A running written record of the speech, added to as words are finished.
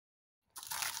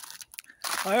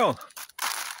Hi all.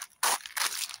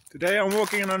 Today I'm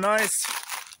walking on ice,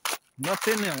 not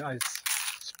thin ice.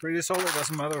 It's pretty solid as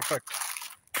a matter of fact.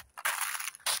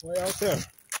 Way out there.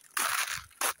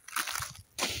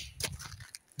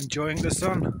 Enjoying the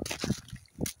sun.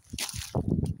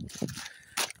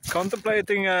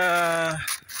 Contemplating the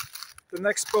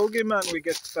next bogeyman we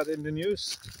get that in the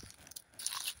news.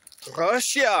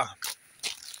 Russia!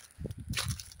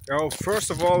 Oh, first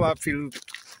of all, I feel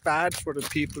bad for the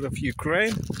people of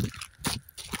Ukraine.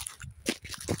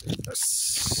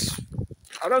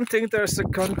 I don't think there's a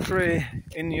country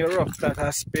in Europe that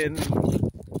has been,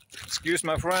 excuse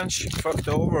my French, fucked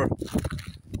over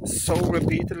so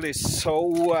repeatedly,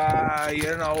 so,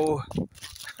 you know,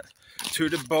 to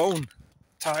the bone,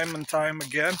 time and time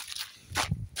again.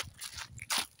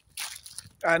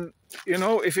 And, you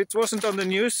know, if it wasn't on the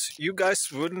news, you guys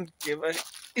wouldn't give a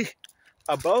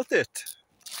about it.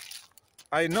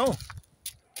 I know.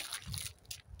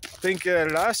 I think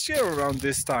last year around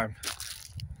this time,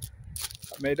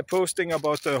 I made a posting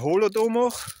about the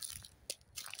Holodomor.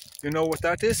 You know what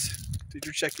that is? Did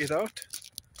you check it out?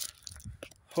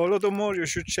 Holodomor, you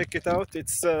should check it out.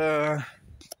 It's the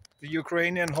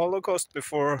Ukrainian Holocaust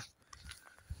before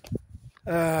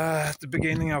the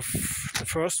beginning of the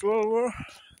First World War,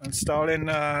 and Stalin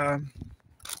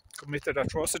committed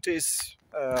atrocities.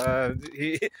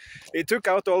 He took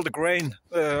out all the grain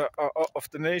of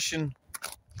the nation,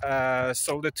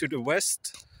 sold it to the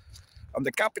West on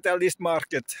the capitalist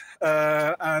market,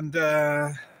 and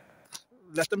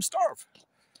let them starve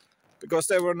because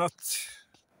they were not,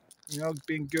 you know,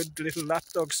 being good little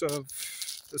lapdogs of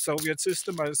the Soviet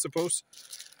system, I suppose.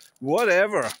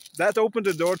 Whatever. That opened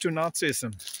the door to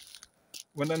Nazism.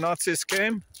 When the Nazis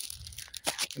came,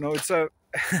 you know, it's a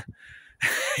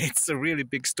it's a really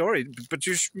big story, but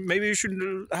maybe you should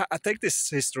take this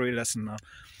history lesson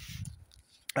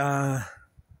now.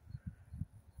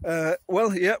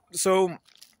 Well, yeah, so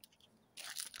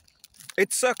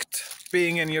it sucked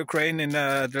being in Ukraine in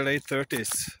the late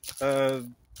 30s.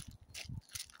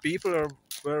 People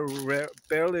were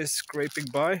barely scraping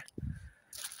by.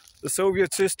 The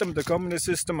Soviet system, the communist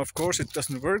system, of course, it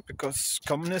doesn't work because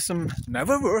communism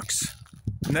never works.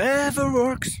 Never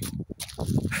works.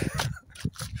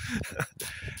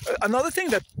 Another thing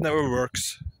that never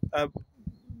works,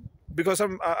 because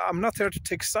I'm not here to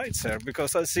take sides here,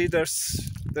 because I see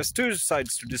there's two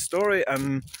sides to this story,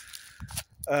 and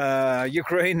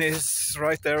Ukraine is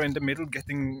right there in the middle,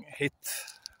 getting hit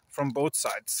from both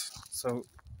sides. So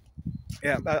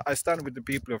yeah, I stand with the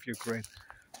people of Ukraine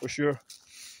for sure,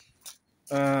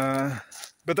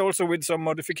 but also with some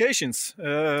modifications.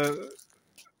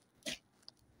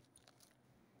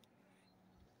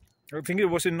 I think it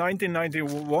was in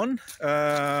 1991,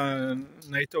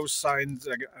 NATO signed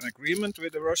an agreement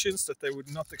with the Russians that they would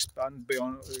not expand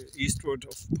beyond eastward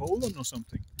of Poland or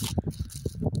something.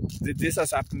 This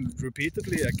has happened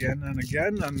repeatedly again and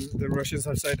again, and the Russians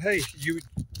have said, hey,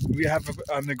 we have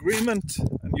an agreement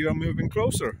and you are moving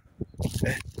closer.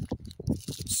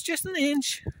 It's just an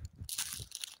inch.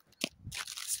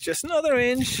 It's just another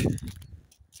inch.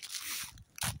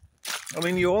 I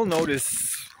mean, you all know this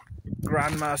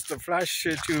Grandmaster Flash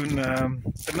tune,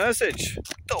 the message.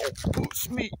 Don't push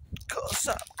me, cause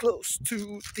I'm close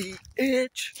to the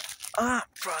edge. I'm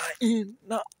trying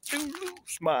not to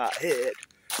lose my head.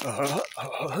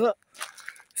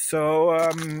 So,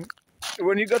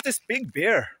 when you got this big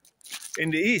bear in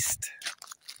the east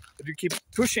that you keep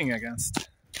pushing against,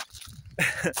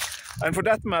 and for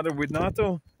that matter with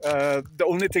NATO, the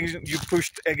only things you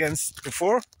pushed against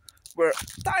before were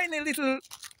tiny little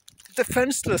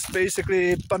defenseless,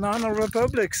 basically, banana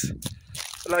republics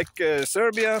like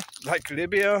Serbia, like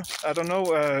Libya, I don't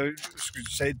know,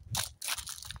 say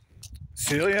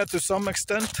Syria to some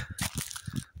extent.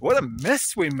 What a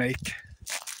mess we make.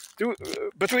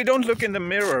 But we don't look in the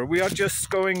mirror, we are just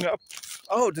going up.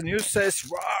 Oh, the news says,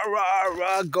 rah, rah,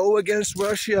 rah, go against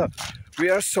Russia. We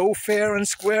are so fair and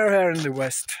square here in the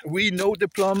West. We know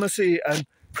diplomacy and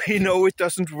we know it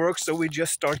doesn't work, so we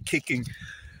just start kicking.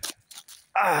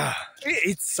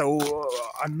 It's so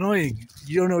annoying,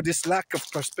 you know, this lack of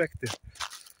perspective.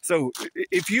 So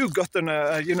if you gotten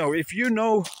you know, if you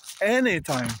know any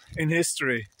time in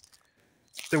history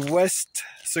the West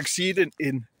succeeded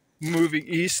in moving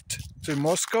east to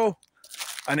Moscow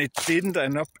and it didn't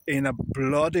end up in a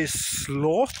bloody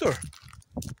slaughter,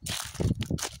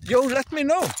 yo, let me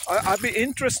know. I'd be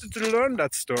interested to learn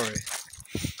that story.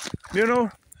 You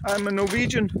know, I'm a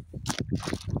Norwegian.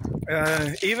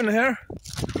 Even here,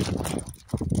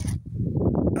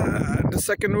 the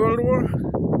Second World War,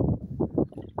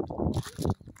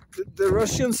 the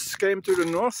Russians came to the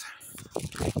north,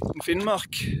 in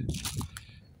Finnmark,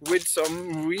 with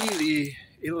some really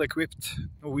ill-equipped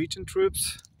Norwegian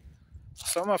troops.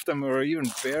 Some of them were even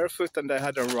barefoot, and they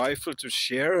had a rifle to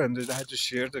share, and they had to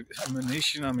share the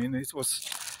ammunition. I mean, it was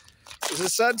a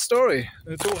sad story.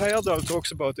 Thor Heyerdahl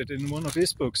talks about it in one of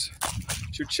his books.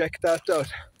 You should check that out.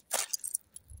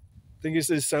 I think it's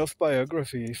his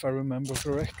self-biography, if I remember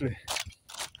correctly.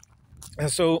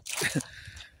 And so,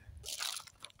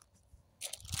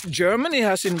 Germany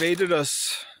has invaded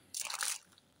us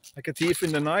like a thief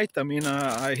in the night. I mean,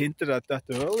 I hinted at that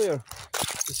earlier.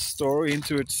 The story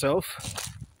into itself.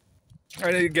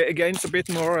 And again, it's a bit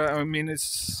more, I mean,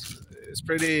 it's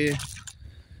pretty...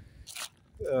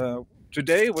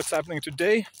 today, what's happening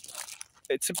today,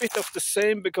 it's a bit of the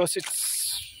same, because it's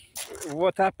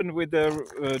what happened with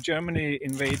Germany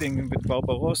invading with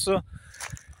Barbarossa,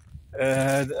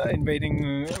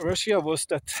 invading Russia, was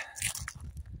that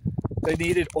they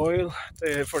needed oil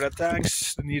for their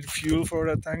tanks, they needed fuel for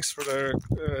their tanks, for their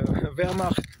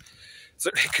Wehrmacht, so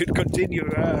they could continue,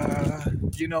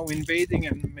 you know, invading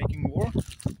and making war.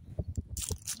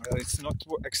 It's not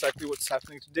exactly what's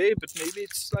happening today, but maybe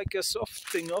it's like a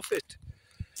soft thing of it.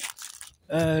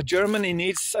 Germany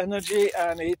needs energy,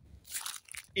 and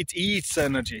it eats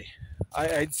energy.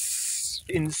 It's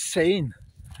insane.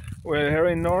 Well, here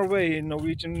in Norway,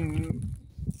 Norwegian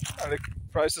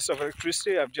prices of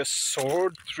electricity have just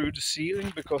soared through the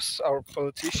ceiling, because our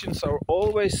politicians are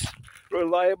always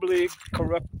reliably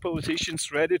corrupt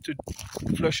politicians ready to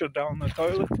flush her down the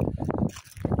toilet.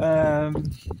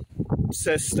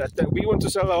 Says that we want to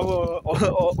sell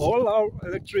all our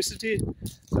electricity,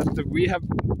 that we have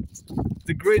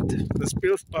the grid that's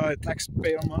built by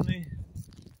taxpayer money,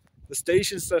 the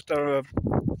stations that are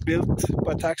built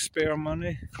by taxpayer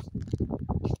money.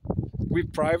 We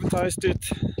privatized it,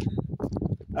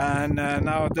 and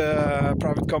now the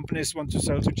private companies want to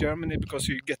sell to Germany because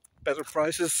you get better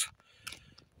prices.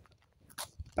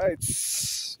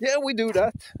 Yeah, we do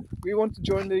that. We want to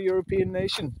join the European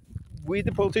nation. We,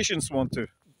 the politicians, want to.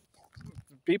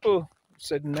 People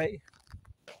said nay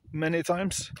many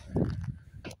times.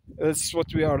 That's what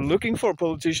we are looking for,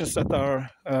 politicians that are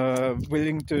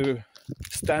willing to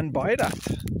stand by that,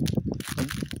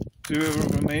 to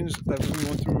remain, that we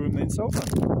want to remain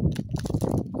sovereign.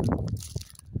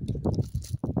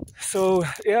 So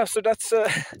yeah, so that's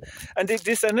and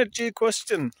this energy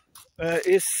question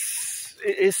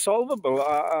is solvable.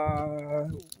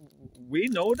 We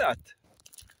know that.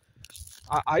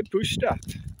 I push that.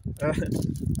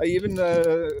 I even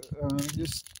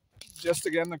just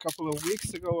again a couple of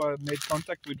weeks ago, I made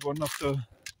contact with one of the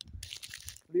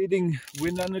leading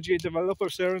wind energy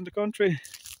developers here in the country.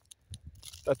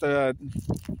 That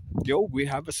we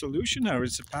have a solution here.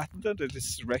 It's patented, it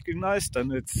is recognized,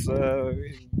 and it's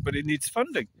but it needs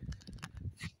funding.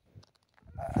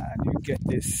 And you get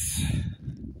this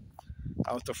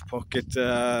out of pocket,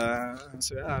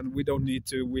 and we don't need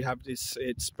to. We have this.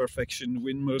 It's perfection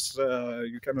windmills.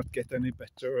 You cannot get any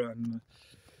better, and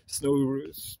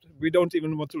we don't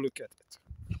even want to look at it.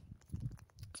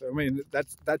 So I mean,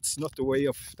 that's not the way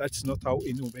of. That's not how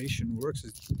innovation works.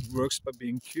 It works by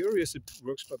being curious. It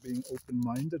works by being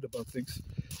open-minded about things.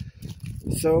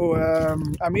 So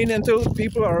I mean, until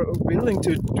people are willing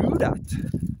to do that,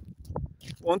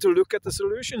 want to look at the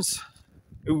solutions,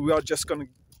 we are just going to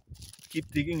keep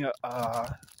digging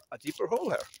a deeper hole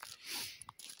here,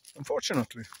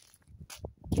 unfortunately.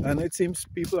 And it seems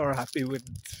people are happy with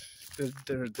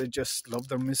they just love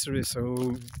their misery, so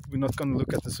we're not going to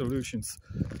look at the solutions.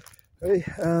 Hey,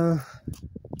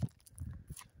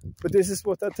 but this is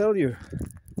what I tell you.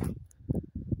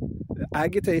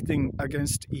 Agitating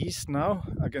against East now,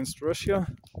 against Russia.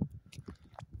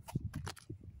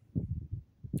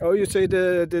 Oh, you say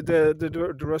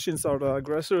the Russians are the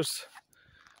aggressors?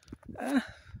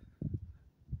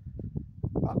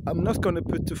 I'm not going to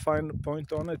put a fine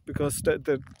point on it, because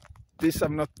this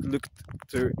I've not looked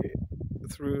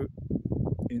through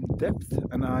in depth,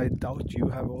 and I doubt you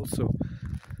have also.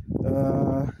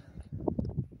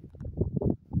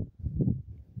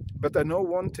 But I know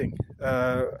one thing: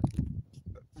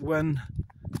 when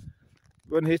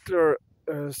Hitler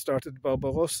started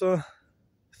Barbarossa,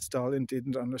 Stalin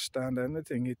didn't understand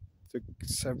anything. It took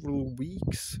several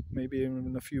weeks, maybe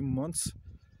even a few months,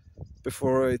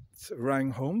 before it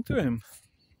rang home to him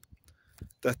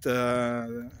that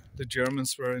the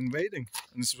Germans were invading.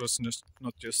 And this was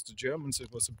not just the Germans,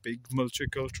 it was a big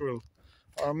multicultural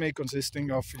army consisting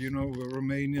of,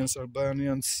 Romanians,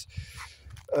 Albanians,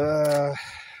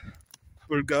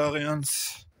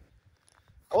 Bulgarians,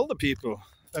 all the people,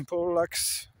 and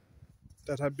Polacks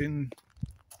that have been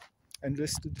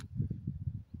enlisted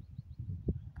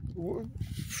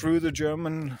through the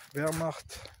German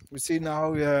Wehrmacht. We see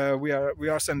now we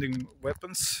are sending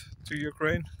weapons to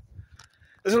Ukraine.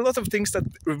 There's a lot of things that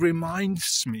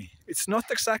reminds me. It's not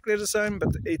exactly the same,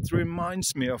 but it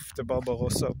reminds me of the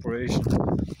Barbarossa operation.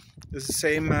 It's the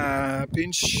same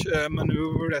pinch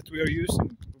maneuver that we are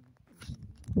using.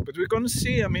 But we're going to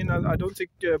see. I mean, I don't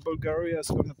think Bulgaria is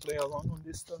going to play along on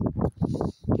this time.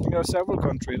 I think there are several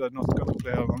countries that are not going to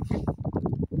play along.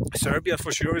 Serbia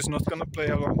for sure is not going to play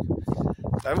along.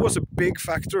 That was a big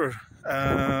factor,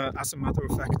 as a matter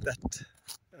of fact, that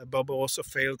Barbarossa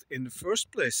failed in the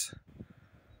first place.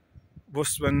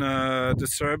 Was when the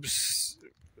Serbs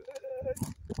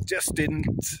just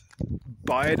didn't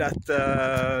buy that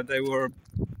they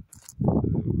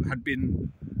had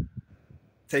been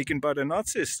taken by the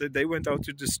Nazis. They went out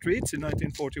to the streets in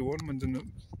 1941 when the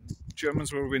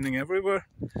Germans were winning everywhere.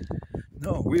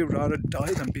 No, we rather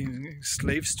die than being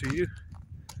slaves to you.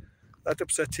 That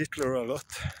upset Hitler a lot.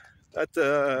 That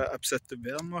upset the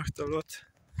Wehrmacht a lot.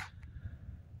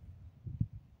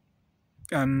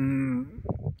 And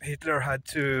Hitler had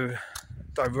to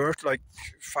divert like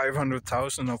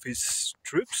 500,000 of his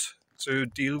troops to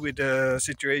deal with the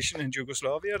situation in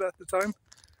Yugoslavia at the time.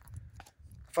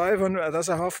 500, that's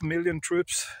 500,000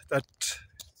 troops that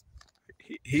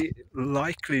he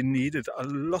likely needed a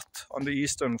lot on the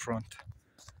Eastern Front.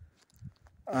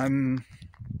 And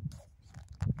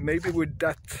maybe with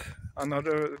that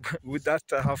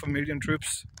 500,000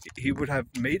 troops, he would have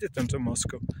made it into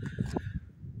Moscow.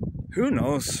 Who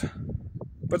knows?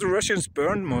 But the Russians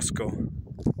burned Moscow.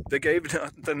 They gave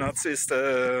the Nazis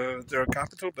their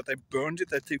capital, but they burned it.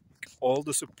 They took all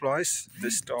the supplies. They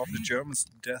starved the Germans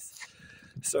to death.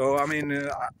 So, I mean,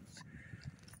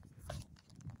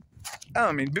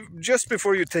 just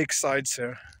before you take sides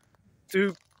here,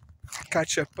 do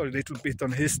catch up a little bit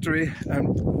on history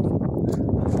and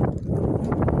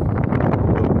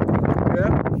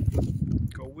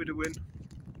go with the wind.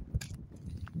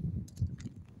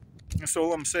 That's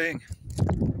all I'm saying.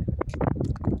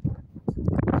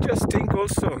 Just think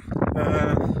also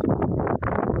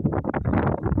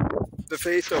the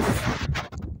fate of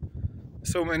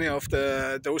so many of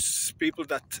those people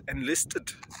that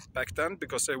enlisted back then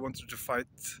because they wanted to fight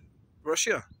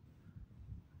Russia.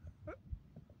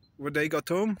 When they got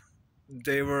home,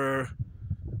 they were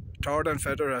tarred and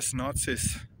feathered as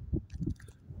Nazis,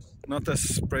 not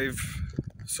as brave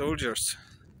soldiers.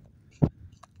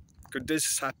 Could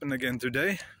this happen again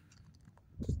today?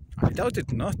 I doubt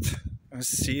it not. I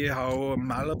see how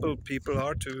malleable people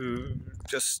are to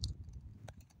just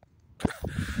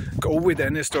go with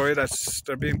any story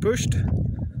they're being pushed.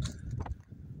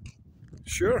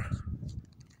 Sure.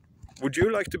 Would you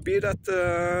like to be that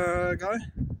guy?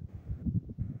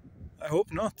 I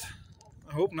hope not.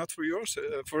 I hope not for your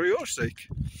sake.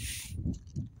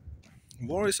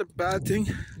 War is a bad thing.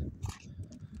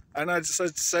 And as I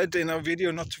said in a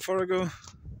video not too far ago,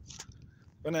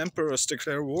 when emperors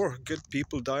declare war, good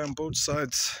people die on both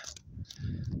sides.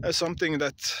 That's something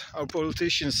that our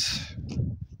politicians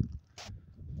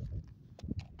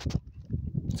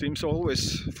seems to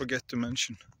always forget to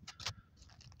mention.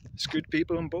 It's good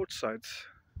people on both sides.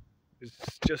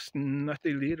 It's just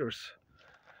nutty leaders.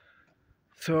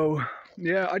 So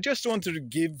yeah, I just wanted to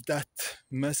give that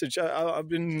message. I've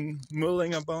been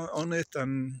mulling on it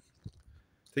and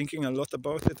thinking a lot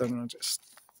about it, and I just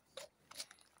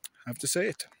have to say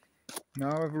it.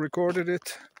 Now I've recorded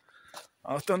it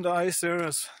out on the ice there.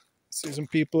 I see some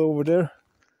people over there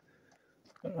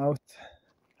out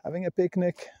having a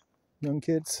picnic, young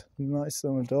kids, nice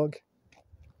on a dog.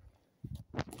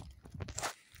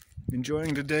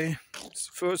 Enjoying the day. It's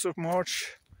the 1st of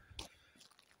March.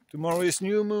 Tomorrow is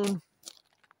new moon.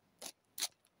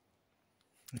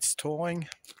 It's thawing.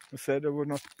 I said there would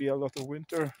not be a lot of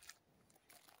winter.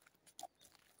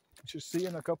 You should see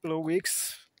in a couple of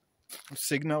weeks. I've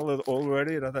signaled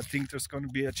already that I think there's going to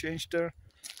be a change there.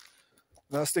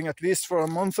 Lasting at least for a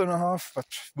month and a half, but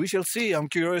we shall see. I'm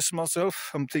curious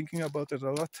myself. I'm thinking about it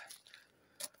a lot.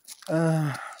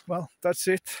 Well, that's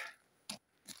it.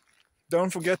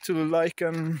 Don't forget to like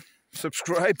and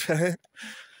subscribe.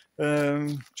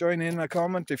 Join in a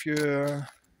comment if you're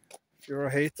a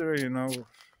hater, you know,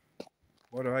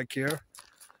 what do I care?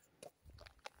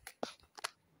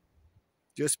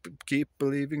 Just keep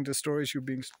believing the stories you're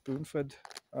being spoon-fed.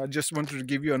 I just wanted to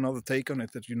give you another take on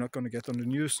it that you're not going to get on the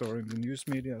news or in the news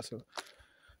media. So,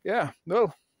 yeah,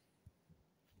 well,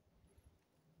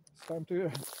 it's time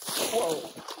to... Whoa,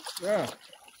 yeah.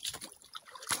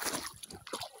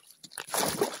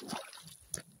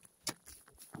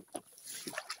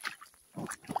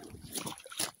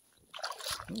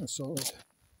 saw it.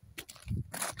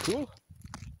 Cool.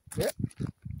 Yeah.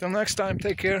 Till next time,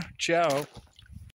 take care. Ciao.